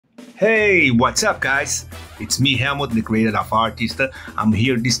Hey, what's up guys? It's me Helmut, the creator of Arttista. I'm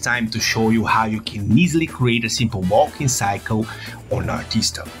here this time to show you how you can easily create a simple walking cycle on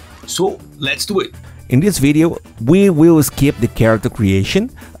Arttista. So let's do it. In this video, we will skip the character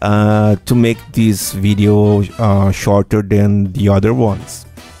creation to make this video shorter than the other ones.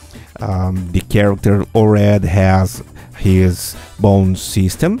 The character already has his bone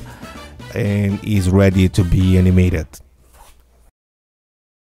system and is ready to be animated.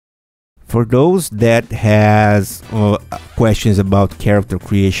 For those that has questions about character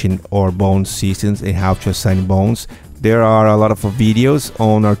creation or bone systems and how to assign bones, there are a lot of videos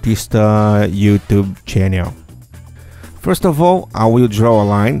on Arttista YouTube channel. First of all, I will draw a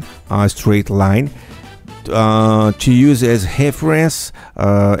line, a straight line, to use as reference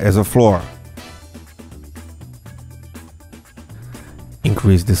as a floor.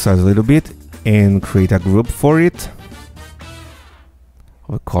 Increase the size a little bit and create a group for it.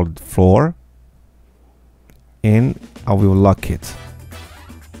 We call it floor, and I will lock it.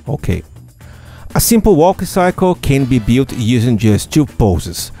 Okay. A simple walking cycle can be built using just two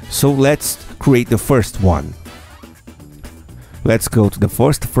poses. So let's create the first one. Let's go to the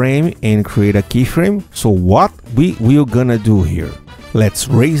first frame and create a keyframe. So what we will gonna do here? Let's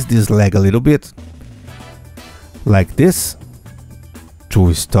raise this leg a little bit, like this,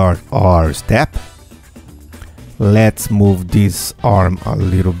 to start our step. Let's move this arm a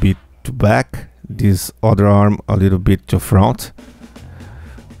little bit to back, this other arm a little bit to front.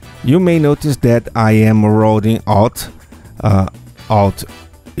 You may notice that I am rolling out. Alt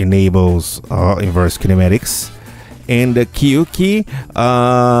enables inverse kinematics, and the Q key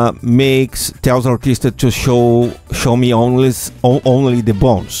tells Arttista to show me only the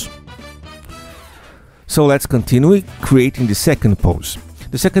bones. So let's continue creating the second pose.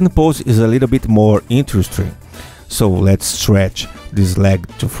 The second pose is a little bit more interesting. So let's stretch this leg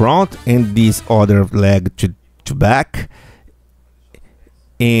to front and this other leg to back.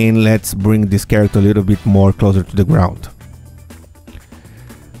 And let's bring this character a little bit more closer to the ground.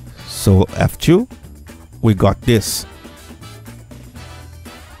 So F2, we got this.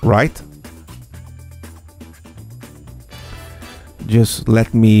 Right? Just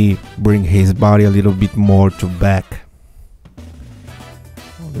let me bring his body a little bit more to back.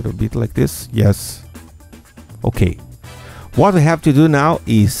 A little bit like this, yes. Okay, what we have to do now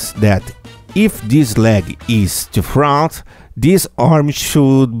is that if this leg is to front, this arm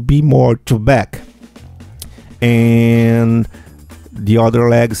should be more to back, and the other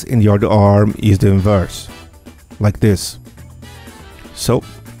legs and the other arm is the inverse, like this. So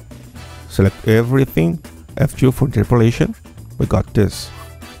select everything, F2 for interpolation, we got this.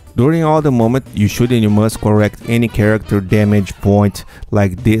 During all the moment, you should and you must correct any character damage point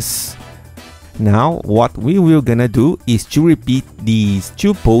like this. Now what we will gonna do is to repeat these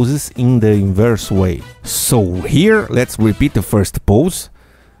two poses in the inverse way. So here let's repeat the first pose,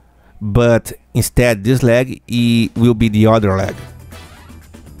 but instead this leg will be the other leg.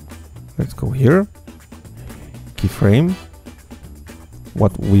 Let's go here, keyframe.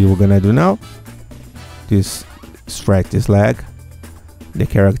 What we were gonna do now, this stretch this leg, the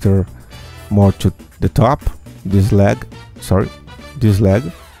character more to the top, this leg, sorry, this leg,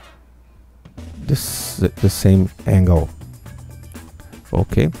 the same angle.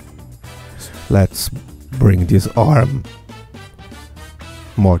 Okay, let's bring this arm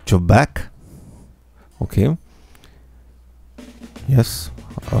more to back. Okay, yes,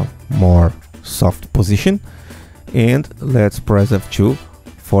 more soft position, and let's press F2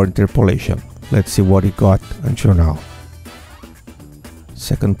 for interpolation. Let's see what it got until now.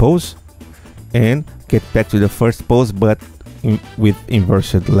 Second pose, and get back to the first pose, but with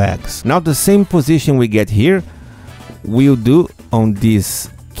inverted legs. Now the same position we get here, we'll do on this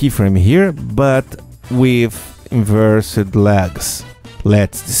keyframe here, but with inverted legs.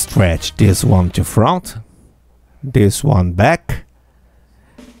 Let's stretch this one to front, this one back,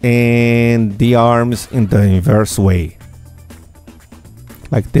 and the arms in the inverse way,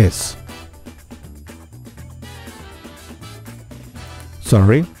 like this.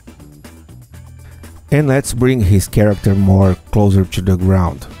 Sorry. And let's bring his character more closer to the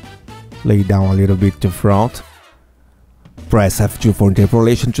ground. Lay down a little bit to front. Press F2 for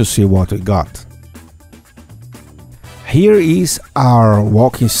interpolation to see what we got. Here is our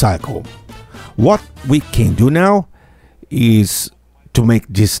walking cycle. What we can do now is to make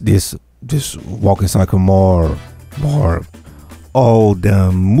this walking cycle more all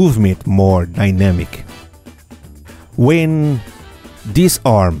the movement more dynamic. When this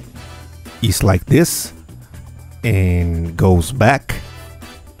arm is like this and goes back,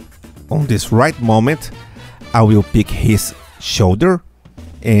 on this right moment I will pick his shoulder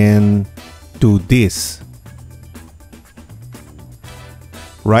and do this,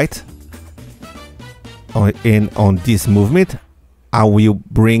 right? And on this movement, I will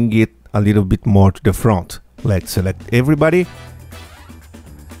bring it a little bit more to the front. Let's select everybody.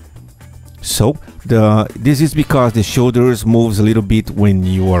 So this is because the shoulders moves a little bit when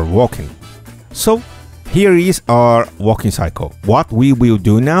you are walking. So here is our walking cycle. What we will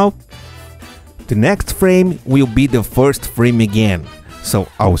do now, the next frame will be the first frame again. So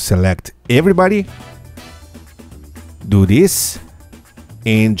I'll select everybody, do this,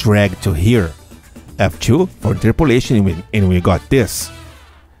 and drag to here. F2 for interpolation, and we got this.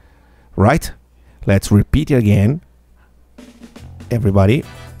 Right? Let's repeat it again. Everybody.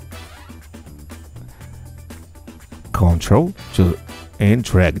 Control to and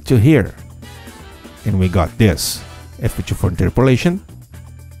drag to here. And we got this. F2 for interpolation.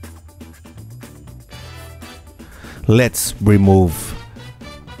 Let's remove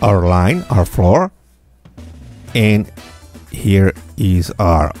our line, our floor. And here is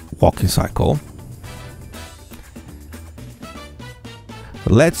our walking cycle.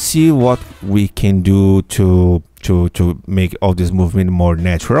 Let's see what we can do to make all this movement more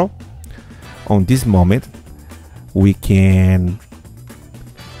natural. On this moment, we can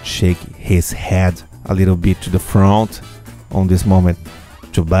shake his head a little bit to the front, on this moment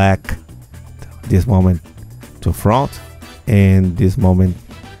to back, this moment to front, and this moment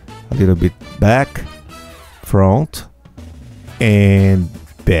a little bit back, front, and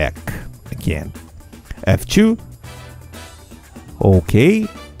back again. F2. Okay,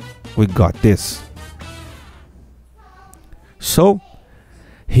 we got this. So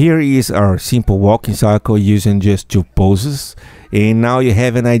here is our simple walking cycle using just 2 poses, and now you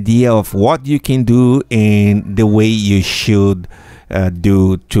have an idea of what you can do and the way you should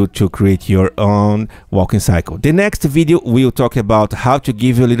do to create your own walking cycle. The next video will talk about how to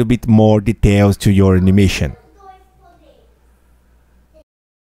give you a little bit more details to your animation.